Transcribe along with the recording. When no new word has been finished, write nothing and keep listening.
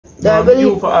Do I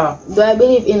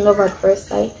believe in love at first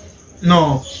sight?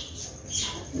 No.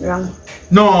 Wrong.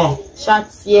 No.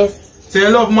 Shots, yes. Say you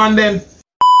love man then.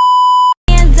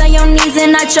 Hands on your knees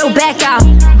and not your back out.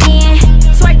 Yeah.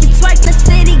 Twerk the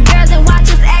city girls and watch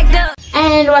us act up.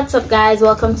 And what's up guys,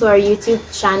 welcome to our YouTube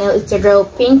channel. It's your girl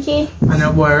Pinky. And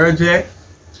your boy Roger.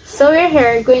 So we're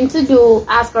here going to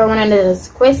ask our one another's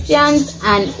questions,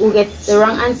 and who gets the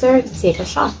wrong answer take a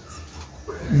shot.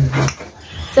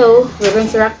 So we're going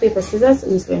to rock, paper, scissors.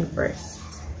 Who's going first?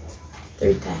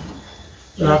 3 times.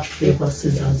 Rock, paper,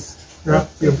 scissors. Rock,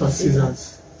 paper,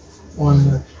 scissors.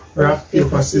 1. Rock,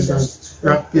 paper, scissors.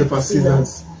 Rock, paper,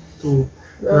 scissors. 2.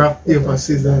 Rock, paper,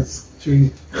 scissors.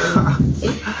 3.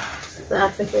 So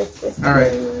ask the first question.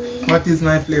 Alright. What is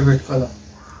my favorite color?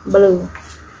 Blue.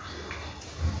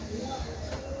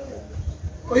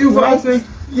 Oh, you've asked me?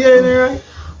 Yeah, right?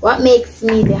 What makes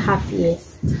me the happiest?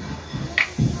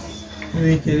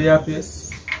 Make you the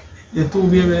happiest. You too,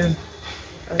 baby then.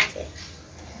 Okay.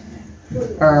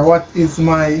 Alright, what is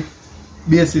my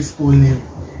basic school name?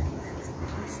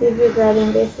 Sylvia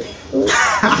Garden Basic School.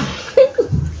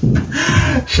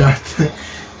 Shot.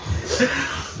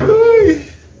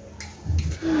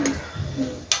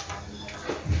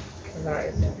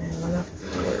 Lord, one of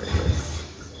the words.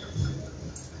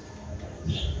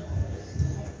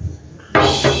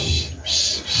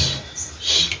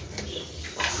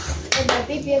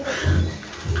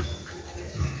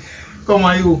 Come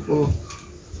on, you.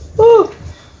 Oh.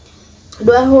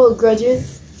 Do I hold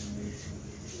grudges?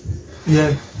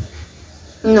 Yeah.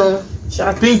 No.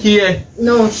 Shot. Pinky, yeah.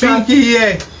 No, shot. Pinky,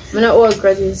 yeah. I'm not hold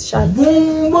grudges. Shot.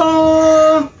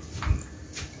 Boomba.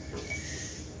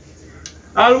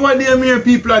 All what they hear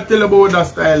people are tell about that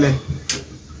style. Eh?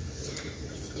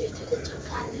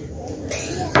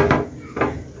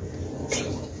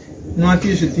 No, I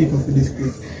teach you people for this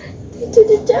place. To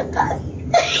the jacket.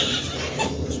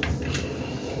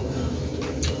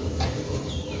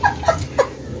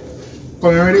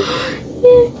 Come, you ready?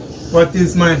 What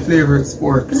is my favorite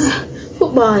sport?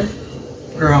 Football.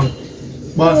 Wrong.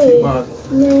 Basketball.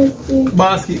 No.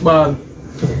 Basketball.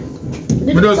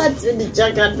 The shots with the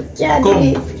jacket. Can't Come.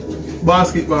 do it.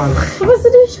 Basketball. What's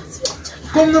the shots with the jacket?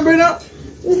 Come, no, brother.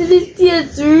 This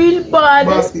tastes real bad.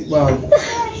 Basketball.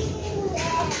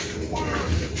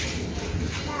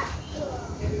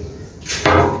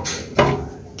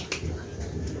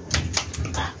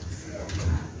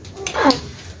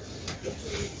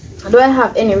 Do I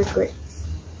have any regrets?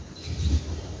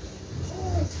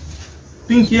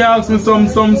 Pinky asked me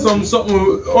something.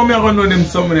 How me I gonna know them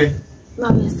somebody? No,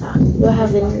 yes, sir. Do I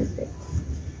have any regrets?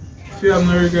 If you have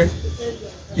no regret?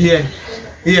 Yeah.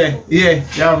 You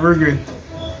have regret.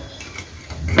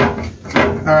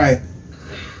 Alright.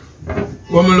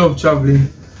 What me love traveling?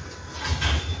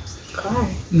 Car.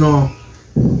 No.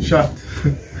 Shot.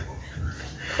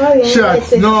 Car,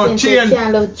 Shot. No,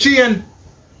 chain.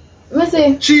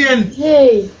 Missy. Chain.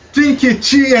 Hey. Pinky,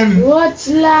 chain. Watch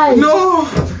life. No.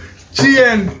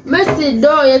 Chain. Missy,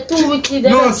 though, you're too wicked.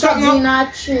 No, stop no.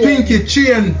 Pinky,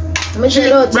 chain.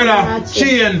 Brother,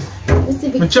 chain. Missy,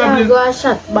 we can't go a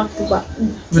shot back to back.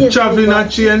 We traveling a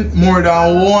chain more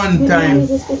than one time.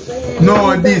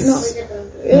 No, this.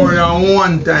 More than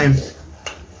one time.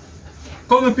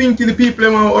 Come to Pinky, the people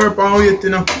them are up and wait, you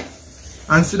know.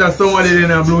 And see that somebody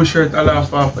in a blue shirt all off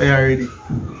here already.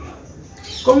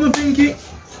 Come to Pinky.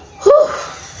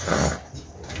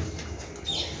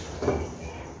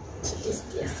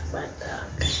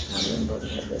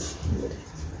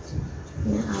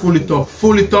 Full it up.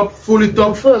 Full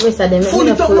up rest of them. Full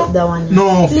it up, that one.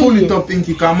 No, full it up,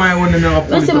 Pinky, because my one never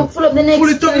full it up. Full up the next. Full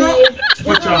it up, no.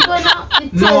 Watch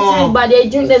out. No. Everybody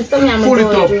drink them, so I'm Full it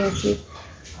going to up. drink it.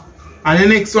 And the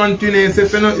next one, you know,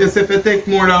 if you take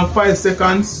more than 5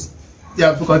 seconds, you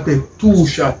have to take 2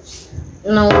 shots.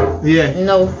 No. Yeah.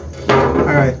 No.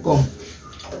 Alright, come.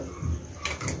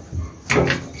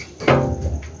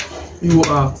 You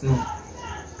ask now.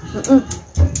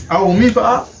 Oh, me for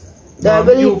ask? Do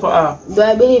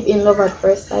I believe in love at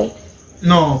first sight?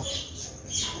 No.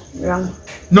 Wrong.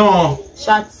 No.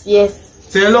 Shots, yes.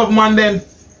 Say you love man then?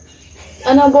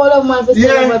 And I go love man for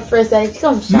saying love at first sight.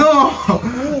 Come, shot. No.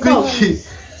 Pinky.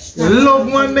 You love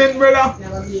man then, brother?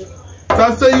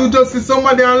 So you just see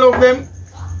somebody and love them?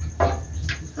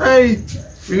 Hey,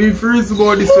 we need freeze to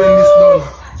go this way and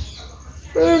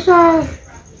this done.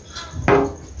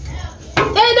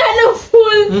 Hey, that's no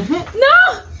fool. No.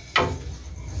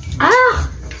 Ah.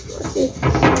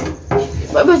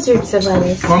 What about your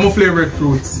Savanes? What's my favorite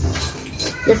fruits?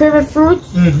 Your favorite fruit?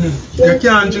 You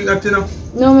can't drink that, you know.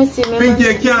 No, me see. Pinky,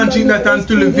 you can't drink that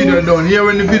until the video done. Here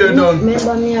when the video done.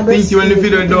 Remember me, Pinky, when the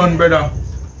video done, brother.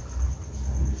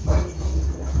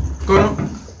 Go on.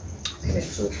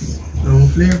 No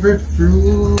flavored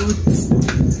fruits.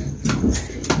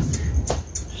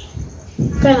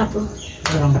 Pineapple.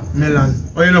 Melon.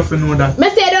 Oh, you know if you know that. Me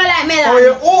say I don't like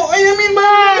melon. Oh, you mean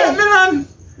by melon?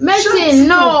 Messi,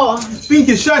 no.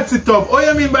 Pinky, shut it up. Oh,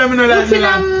 you mean by me not like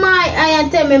melon? I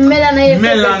tell me melon is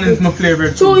melon is my favorite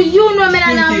fruit. So you know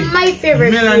melon is my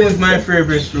favorite melon fruit. is my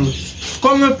favorite fruit.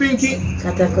 Come on, Pinky.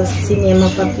 Kata ko sinema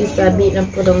pa pisa beat na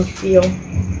po dong fiyo.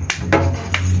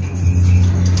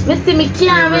 Mesti me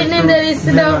can't wait name that is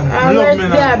down. I love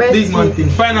melon. Big man thing.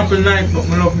 Pineapple knife, but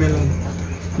I love melon.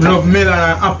 I love melon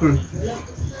and apple.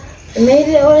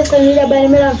 Maybe all the time you buy the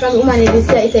melon from the woman, you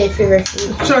say it's your favorite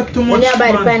food. Chat too much. When you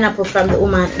buy the pineapple from the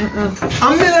woman,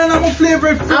 And melon is my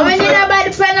favorite fruit. And when you buy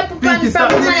the pineapple from the woman, you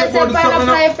say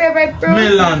pineapple is your favorite fruit.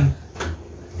 Melon.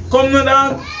 Come now,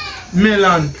 dog.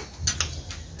 Melon.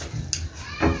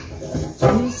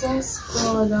 Jesus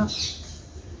God.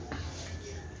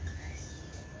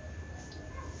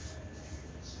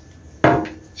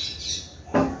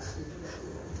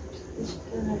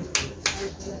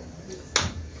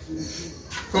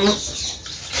 Come on.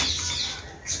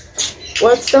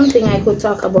 What's something I could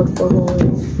talk about for hours?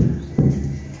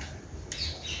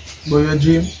 About your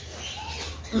dream?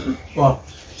 What?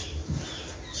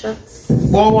 Shots.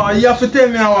 But what? You have to tell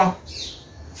me what?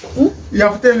 You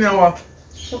have to tell me what?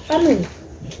 Your family.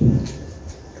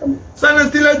 Come. So you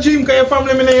still a dream? Can your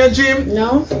family in your dream?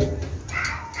 No.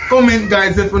 Comment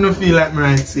guys if you don't feel like me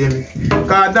right say me.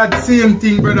 Cause that same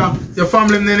thing brother. Your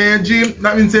family in your dream.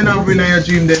 That means you're not in your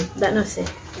dream then. That no say.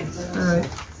 Alright.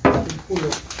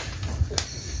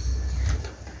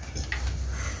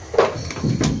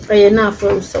 But you're not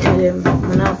full of some of them.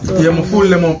 You're not full of Yeah, I'm full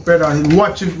them up brother.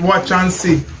 Watch and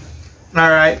see.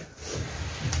 Alright.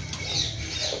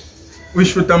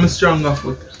 Which foot am I stronger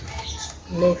foot?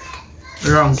 Left.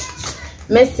 Wrong.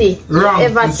 Messi. Wrong.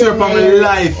 Ever You step on my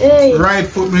life. Hey. Right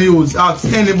foot me use. Ask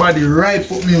anybody. Right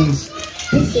foot me use.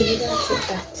 Messi, we don't take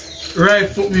that. Right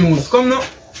foot me use. Come now.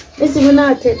 Messi, we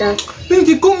not take that.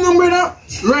 Pinky, come now, brother.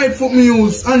 Right foot me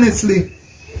use. Honestly.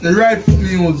 The right foot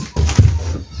me use.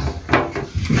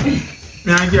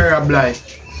 Me and Gary are blind.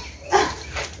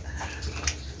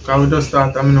 Cause we just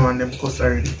start and I know them cuss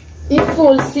already. It's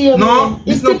full same No, way.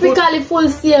 it's It's not typically full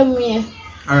same way.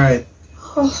 Alright.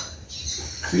 Oh.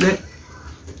 See that?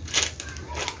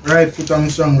 Right foot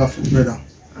and stronger foot, brother.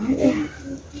 Okay.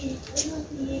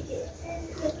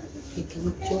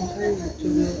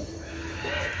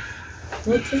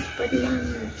 What is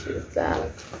banana? Jesus.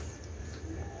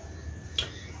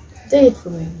 Do it for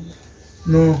me.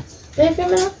 No. Do it for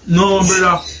me now? No,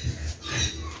 brother.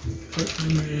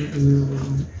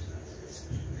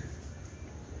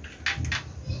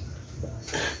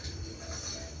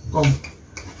 Come.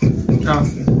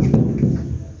 Ask me.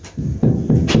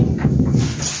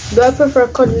 Do I prefer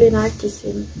cuddling or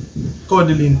kissing?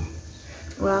 Cuddling.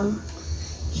 Well,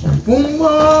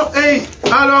 Boomba! Hey,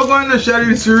 all I'm going to share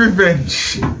is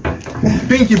revenge.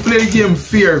 Pinky, play the game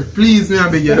fair. Please, me, I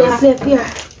beg you. yeah, play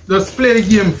fair. Just play the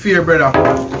game fair, brother.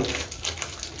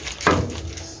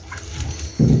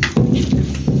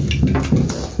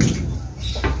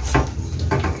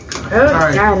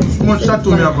 Alright, how much that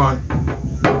to me upon?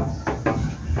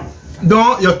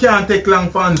 Don't, you can't take long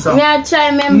for answer. Me I try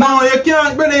remember. No, you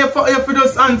can't, brother. You have to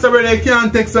just answer, brother. You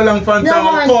can't take so long for answer.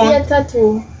 No man, Count.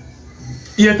 tattoo.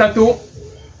 Ear tattoo?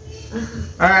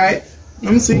 Alright,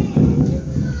 let me see.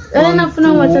 I don't know if you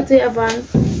know what tattoo you have on.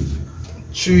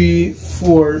 3,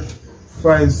 4,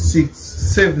 5, 6,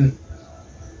 7.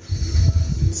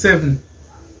 7.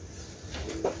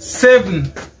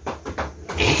 7.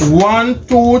 1,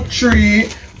 2, 3,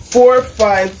 4,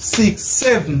 5, 6,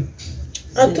 7.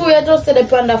 And two you just said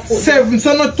upon the foot. 7.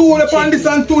 So no 2 upon this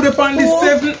and 2 upon this.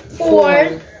 7.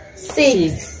 4,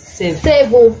 6,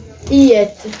 7, 8.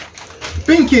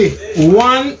 Pinky.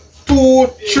 1, 2,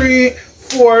 3,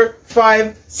 4,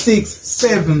 5, 6,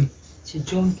 7. She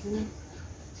junkie.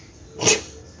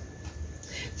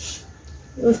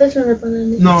 You said you upon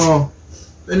the No.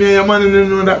 Then your man don't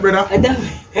know that, brother. I don't.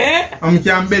 I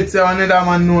can bet say another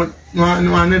man know,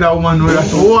 another woman know that.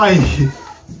 Why?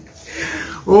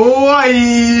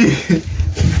 Why?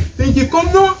 Think you come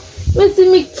now?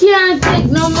 Listen, me can't take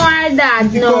no more of that,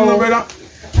 You come now, no. brother.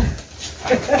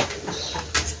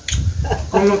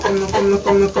 Come now, come now, come now,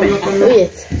 come now, come now, come now.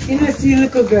 Wait. You know, see,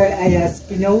 little girl, I ask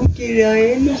you know, wicked,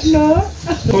 I look now.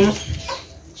 Come now.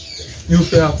 You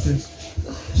say ask me.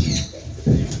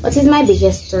 What is my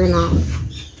biggest turn off?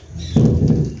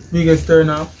 Biggest turn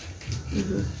off.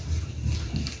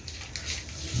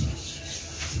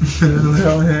 I don't know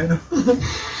how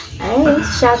Alright,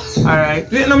 shots.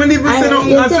 Alright. Wait, no, me even say no.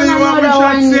 You I say say you want me another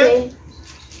shots one say? day.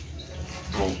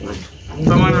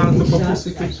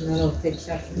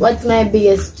 What's my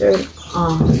biggest turn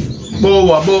off?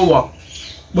 Bowa.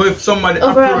 But if somebody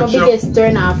Overall, my approach you, biggest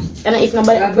turn off. And if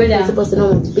nobody approach you, supposed to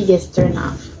know my biggest turn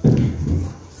off.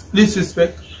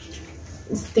 disrespect.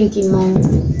 Stinking mouth.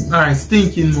 Alright,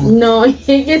 stinking mouth. No,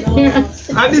 you get me wrong.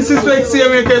 I disrespect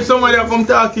same way if somebody come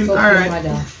talking.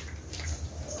 Alright.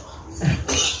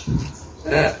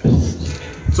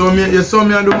 So you saw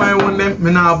me do my own them,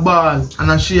 me not ball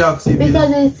and she asks you.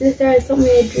 Because it's there something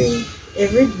I drink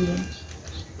every day.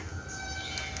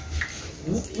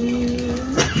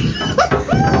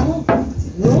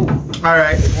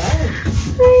 Alright.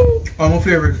 What's my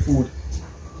favorite food?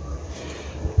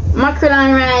 Mackerel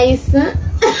and rice.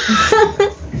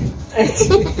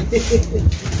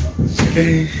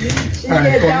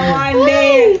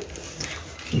 Alright,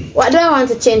 What do I want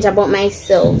to change about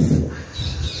myself?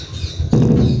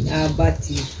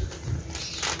 Batty.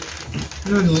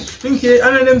 no. Think you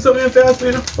and them something for ask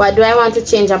me, no? What do I want to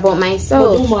change about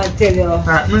myself? Who man tell you?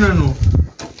 Alright, me no know.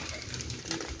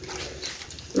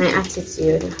 My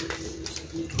attitude.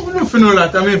 I don't know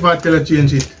that. I mean if I tell her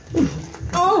change it.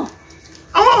 Oh.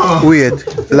 Oh.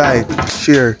 Wait, like,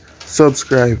 share,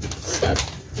 subscribe.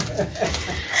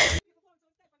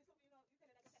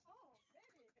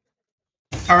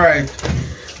 Alright.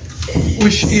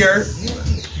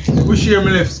 Which year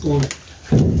me left school?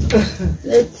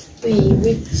 Let's see,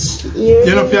 which year?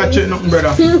 You know if you check nothing,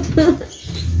 brother. You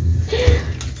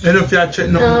know if you check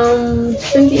nothing.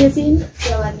 2018?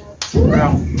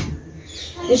 Wrong.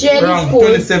 You sure Wrong. school?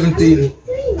 2017.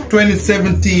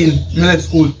 2017. Me left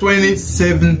school.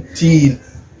 2017.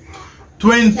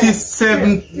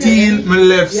 2017 me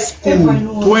left school.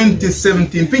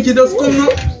 2017. Pinky does come now?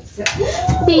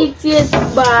 PT is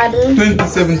bad.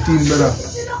 2017, brother.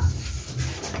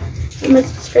 How much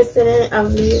Kristen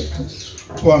have you?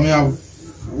 Well, me have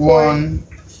 1,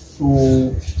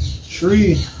 2,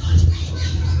 3.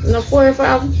 No, 4 or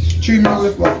 5. 3 me have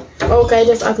left back. Okay,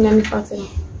 just ask me any facts.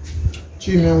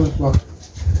 3 me have left back.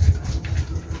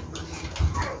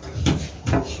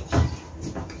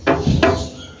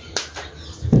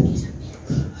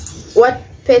 What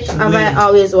pet have I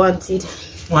always wanted?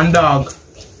 One dog.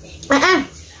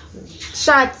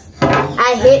 Shots.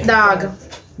 I hate dog.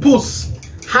 Puss.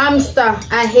 Hamster.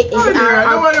 I hate it. Oh, dear,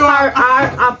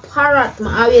 A parrot.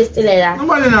 I always tell you that.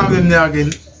 Nobody know them there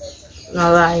again.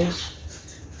 No lie.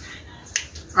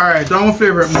 Alright, what's my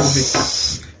favorite movie?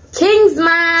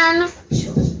 Kingsman.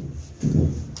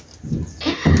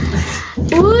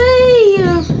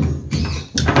 Woo.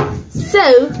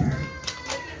 So,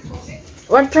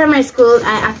 what primary school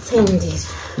I attended?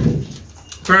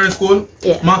 Primary school?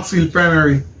 Yeah. Maxfield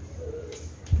Primary.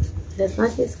 That's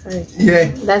not his correct.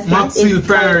 Yeah. That's not Maxfield his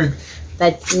Primary. correct.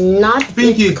 That's not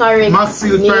Pinky. his correct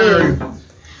Maxfield name. Primary.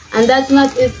 And that's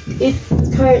not his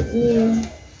correct name.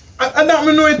 I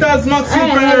don't know it as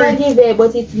Maxfield I never Primary. give it,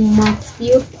 but it's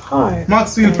Maxfield Park.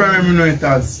 Maxfield Primary, I know it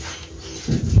as.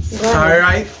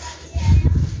 Alright.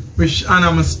 Which hand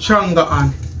I'm stronger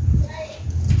on?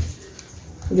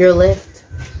 Your left.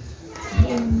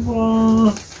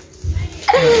 Go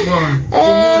on.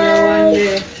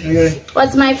 Hey. Okay.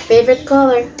 What's my favorite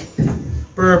color?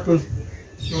 Purple.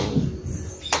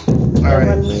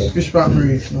 Alright. Which part me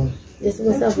reach now? This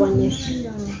was have one yes.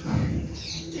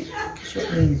 Which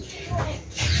part me reach?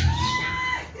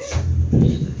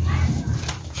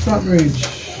 Which part me reach?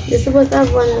 You're supposed to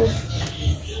have one yes.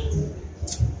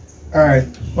 Alright.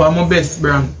 Well, my best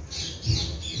brand.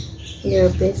 Your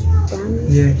best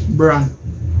friend. Yeah, brand.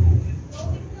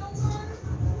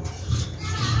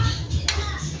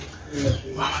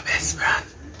 My best brand.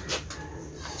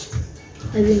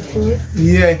 As in clothes.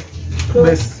 Yeah.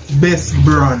 Best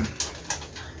brand.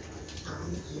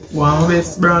 One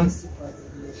best brand.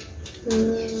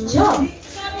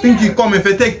 Pinky come if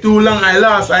it take too long I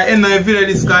lost. I end my video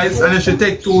this guys and if it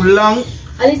take too long.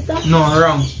 Alista? No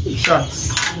wrong.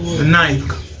 Shots. The Nike.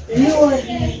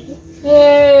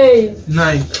 Hey.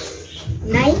 Nike.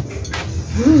 Nike?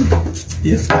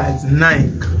 Yes guys,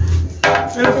 Nike.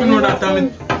 I don't know that I'm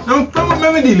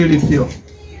me deal with it for you.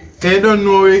 They don't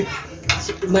know it.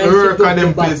 We work at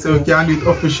them place so we can do it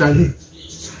officially.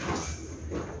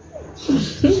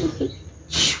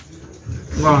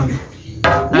 Go on.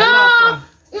 No!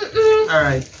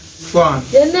 Alright. Go on.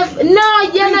 You never, no,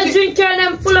 you're not drinking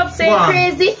them full up saying Go on.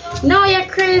 crazy. No, you're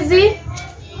crazy.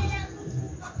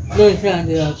 Don't stand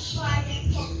it up.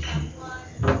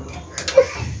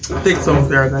 Take some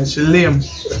for her guys, she lame.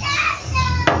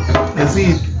 You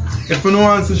see, if you don't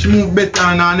want to she move better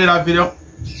in another video,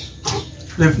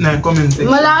 left in the comment section.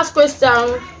 My last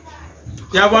question.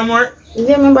 You have one more? You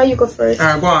remember you go first.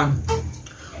 Alright, go on.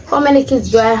 How many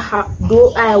kids do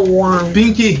I want?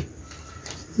 Pinky,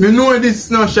 you know this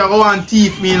now she go and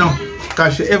thief me now.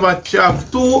 Cause she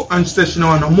have 2 and she said she don't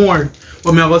want no more.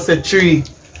 But me I go say 3.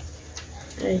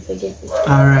 Alright, forget it.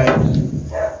 Alright.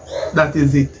 That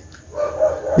is it.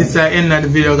 This is the end of the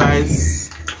video, guys.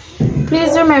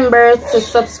 Please remember to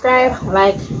subscribe,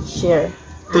 like, share.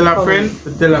 Tell a friend,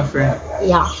 tell a friend.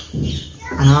 Yeah.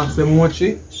 And ask them watch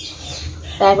it.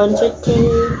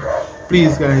 500K.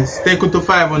 Please guys, take it to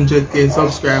 500K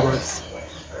subscribers.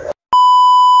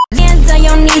 Hands on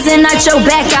your knees and arch your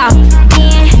back out.